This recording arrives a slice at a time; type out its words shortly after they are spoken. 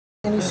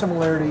Any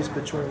similarities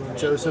between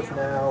Josef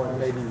now and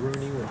maybe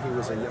Rooney when he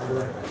was a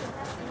younger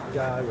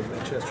guy with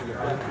Manchester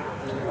United?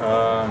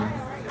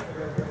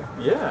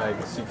 Yeah, I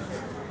guess you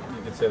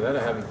could say that.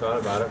 I haven't thought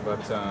about it,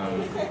 but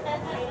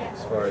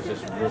as far as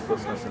just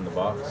ruthlessness in the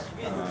box,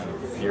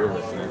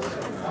 fearlessness,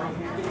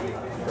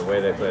 the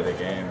way they play the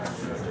game,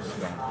 just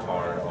going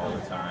hard all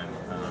the time,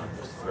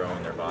 just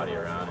throwing their body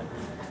around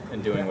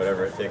and doing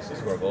whatever it takes to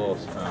score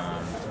goals.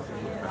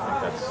 I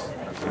think that's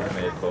what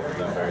made both of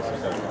them very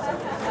successful.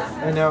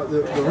 And now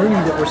the Rooney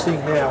that we're seeing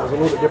now is a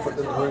little bit different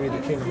than the Rooney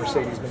that came to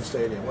Mercedes-Benz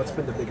Stadium. What's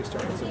been the biggest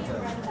difference in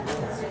him?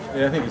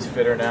 Yeah, I think he's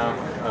fitter now.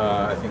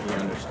 I think he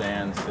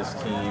understands his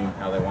team,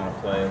 how they want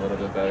to play a little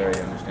bit better.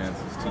 He understands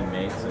his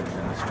teammates and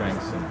the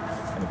strengths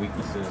and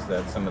weaknesses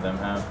that some of them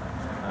have.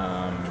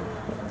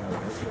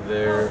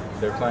 They're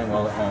playing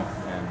well at home,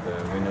 and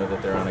we know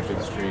that they're on a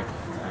good streak.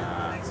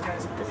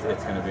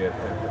 It's going to be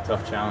a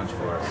tough challenge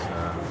for us,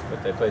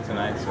 but they play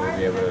tonight, so we'll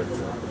be able to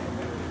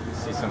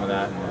see some of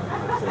that, and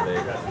hopefully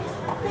they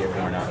get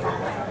worn out.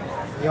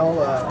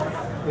 Y'all,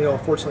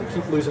 unfortunately,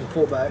 keep losing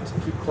fullbacks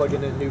and keep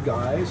plugging in new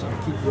guys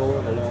and keep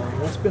rolling along.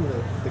 What's been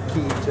the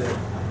key to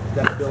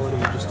that ability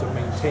just to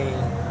maintain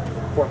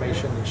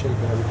formation and shape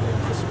and everything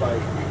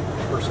despite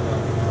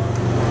personnel?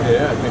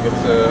 Yeah, I think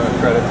it's a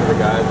credit to the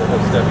guys that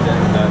have stepped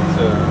in,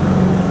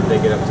 that they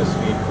get up to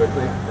speed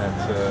quickly, that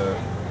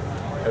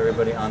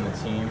everybody on the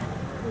team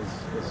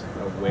is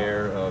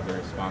aware of the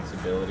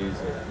responsibilities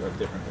of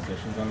different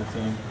positions on the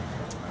team.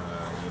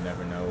 You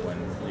never know when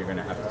you're going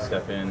to have to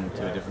step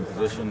into a different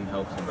position,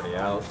 help somebody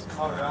out.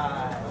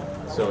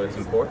 So it's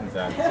important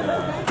that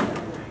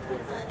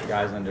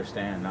guys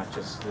understand not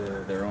just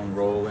their own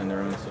role in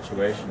their own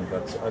situation,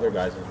 but other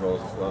guys'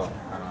 roles as well.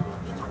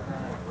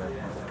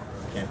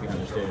 It can't be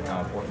understated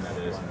how important that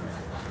is.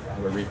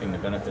 And we're reaping the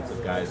benefits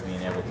of guys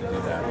being able to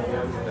do that.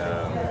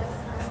 And,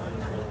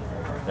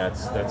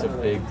 that's a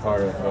big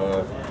part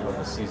of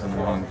a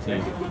season-long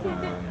team.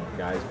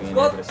 Guys being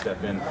able to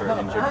step in for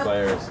injured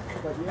players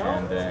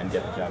and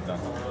get the job done.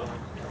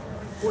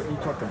 What you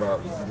talked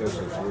about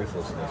Josef's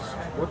ruthlessness.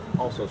 What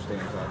also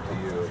stands out to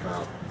you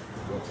about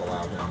what's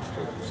allowed him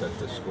to set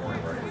this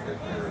scoring record that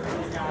you're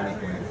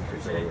anything in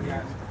particular when you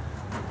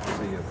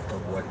see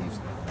of what he's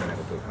been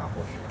able to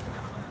accomplish?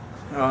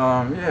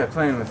 Yeah,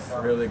 playing with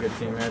really good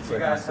teammates like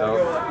myself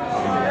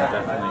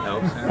definitely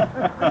helps him.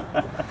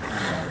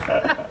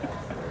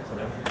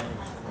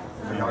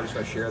 Y'all just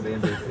going to share the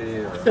MVP?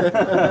 Or?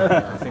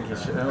 I think he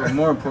should.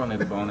 More importantly,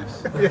 the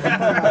bonus.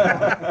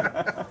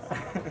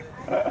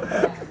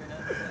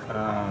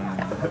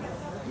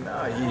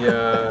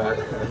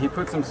 He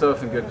puts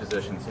himself in good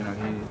positions.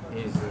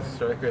 He's a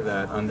striker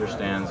that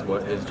understands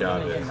what his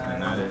job is,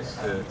 and that is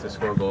to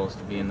score goals,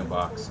 to be in the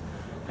box.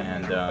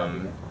 And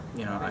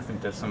I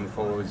think that some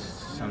forwards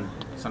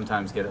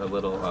sometimes get a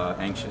little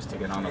anxious to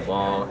get on the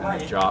ball, and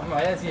they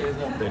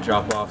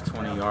drop off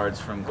 20 yards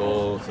from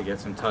goal to get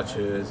some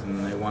touches,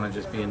 and they want to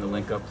just be in the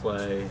link-up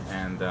play.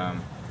 And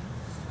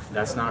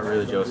that's not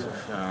really Josef.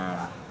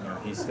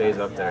 He stays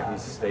up there. He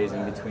stays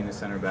in between the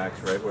center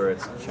backs, right where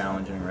it's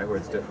challenging, right where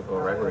it's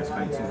difficult, right where he's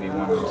playing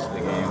 2v1 most of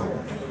the game,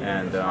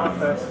 and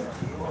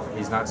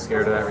he's not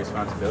scared of that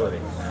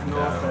responsibility.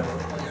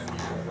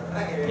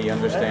 And he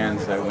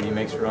understands that when he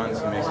makes runs,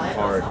 he makes them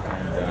hard,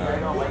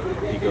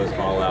 and he goes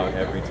all out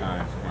every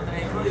time.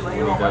 And when he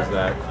does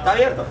that,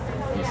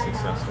 he's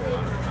successful a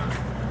lot of the time.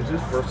 Is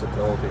his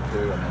versatility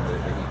too? I mean,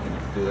 that he can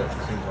do that. It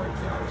seems like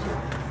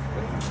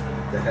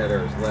the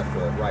header is left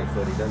foot, right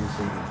foot. He doesn't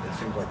seem. It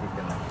seems like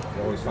he's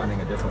always finding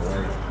a different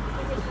way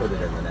to put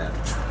it in the net.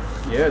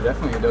 Yeah,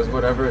 definitely. He does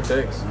whatever it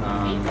takes.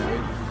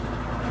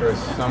 For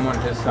someone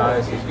his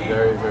size, he's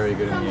very, very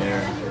good in the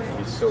air.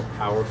 He's so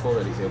powerful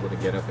that he's able to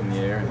get up in the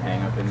air and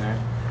hang up in there.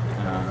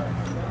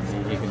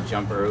 He can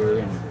jump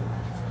early, and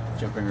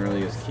jumping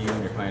early is key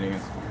when you're playing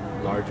against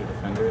larger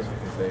defenders,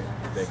 because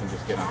they can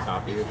just get on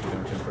top of you if you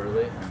don't jump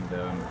early. And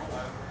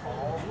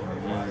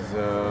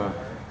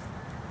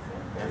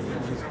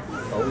he's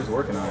always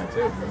working on it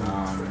too. In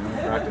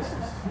practice,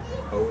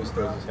 he always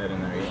throws his head in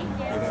there, even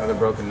with a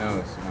broken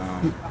nose.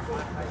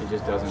 He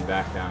just doesn't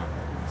back down.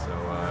 So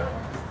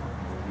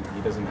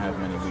he doesn't have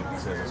many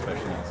weaknesses,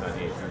 especially inside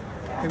the 18.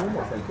 Hey, one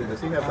more thing too.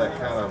 Does he have that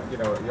kind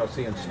of, y'all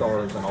seeing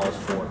stars in all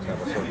sports have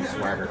a certain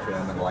swagger to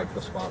him and like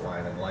the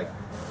spotlight and like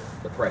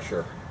the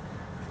pressure?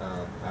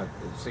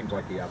 It seems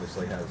like he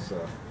obviously has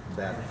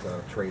that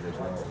trait as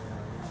well.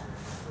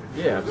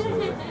 Yeah,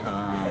 absolutely.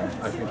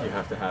 I think you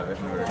have to have it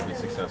in order to be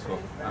successful.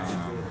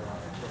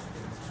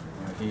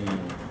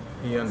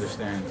 He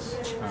understands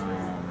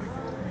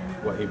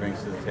what he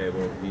brings to the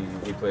table.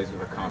 He plays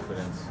with a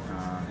confidence.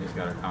 He's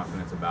got a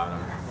confidence about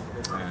him,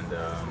 and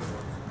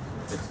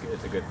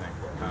it's a good thing.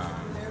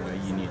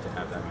 You need to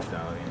have that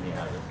mentality, and he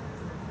has it.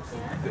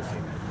 Good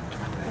teammate.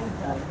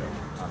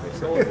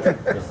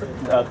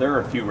 There are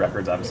a few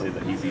records, obviously,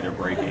 that he's either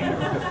breaking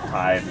or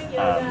tied.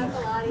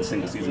 The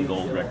single-season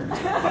goal record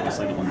is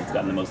obviously the one that's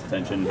gotten the most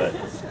attention, but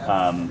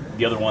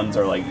the other ones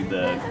are like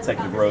the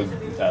consecutive road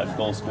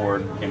goals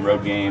scored in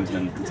road games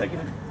and then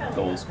consecutive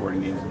goals scored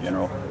in games in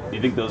general. Do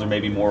you think those are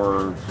maybe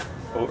more,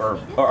 or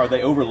are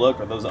they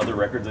overlooked? Are those other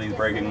records that he's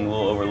breaking a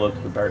little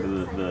overlooked compared to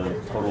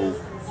the total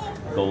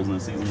goals in the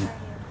season?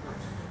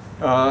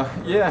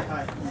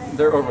 Yeah,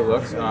 they're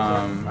overlooked.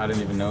 I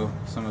didn't even know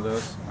some of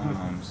those,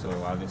 so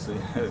obviously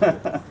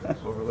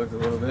overlooked a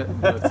little bit.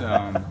 But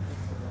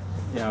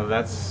you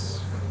know,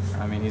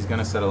 I mean, he's going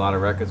to set a lot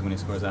of records when he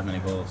scores that many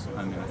goals.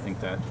 I mean, I think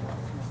that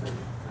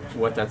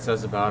what that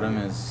says about him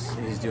is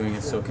he's doing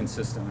it so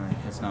consistently.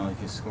 It's not like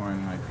he's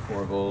scoring like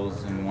 4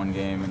 goals in one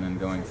game and then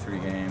going 3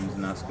 games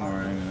and not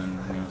scoring and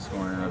then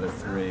scoring another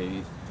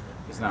 3.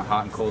 He's not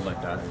hot and cold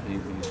like that.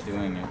 He's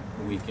doing it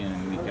week in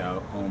and week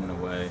out, home and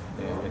away.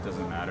 It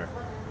doesn't matter.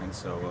 And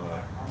so,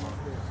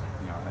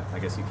 you know, I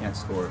guess you can't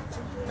score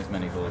as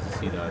many goals as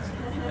he does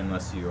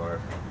unless you are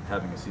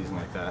having a season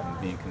like that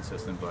and being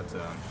consistent. But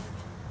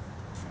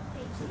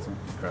it's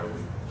incredible.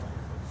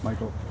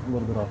 Michael, a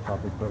little bit off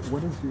topic, but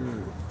what is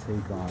your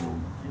take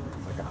on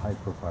like a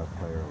high-profile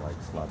player like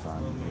Zlatan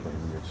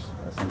Ibrahimovic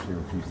essentially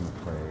refusing to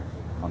play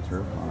on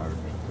turf, on our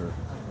turf?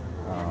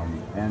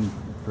 And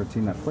for a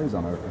team that plays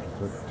on our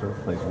turf,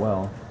 plays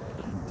well,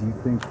 do you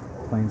think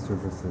playing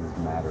surfaces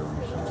matter when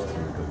it comes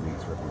to the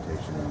league's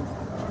reputation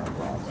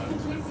abroad?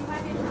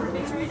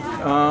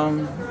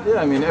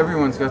 Yeah, I mean,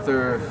 everyone's got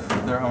their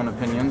own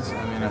opinions.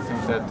 I mean, I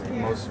think that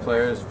most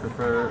players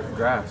prefer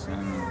grass,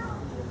 and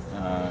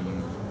I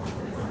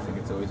think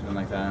it's always been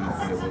like that, and I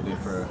think it will be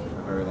for a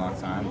very long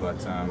time. But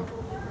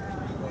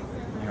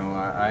you know,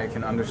 I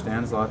can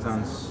understand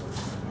Zlatan's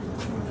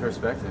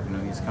perspective. You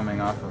know, he's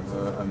coming off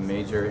of a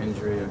major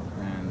injury,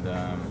 and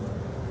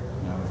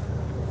you know,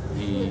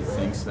 he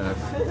thinks that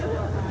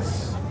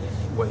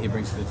what he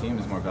brings to the team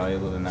is more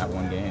valuable than that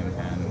one game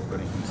and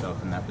putting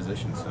himself in that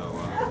position. So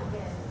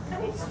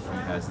he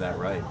has that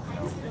right.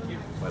 You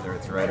know, whether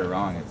it's right or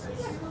wrong, it's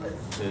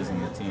his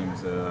and the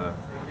team's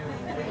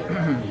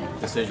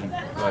decision.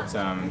 But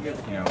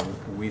you know,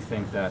 we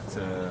think that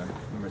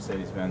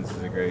Mercedes-Benz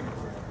is a great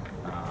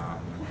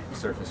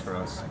surface for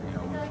us. You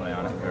know, we play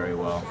on it very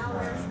well.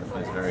 It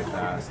plays very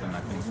fast, and I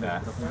think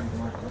that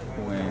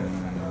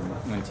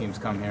when teams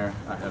come here,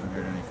 I haven't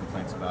heard any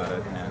complaints about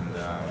it, and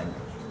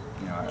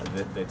you know,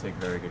 they take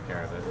very good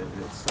care of it.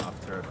 It's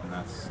soft turf, and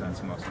that's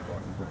most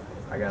important.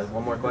 I got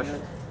one more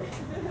question.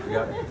 You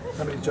got it?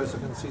 How many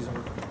Josef in the season?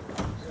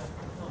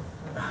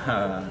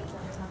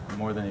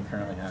 More than he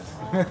currently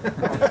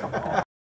has.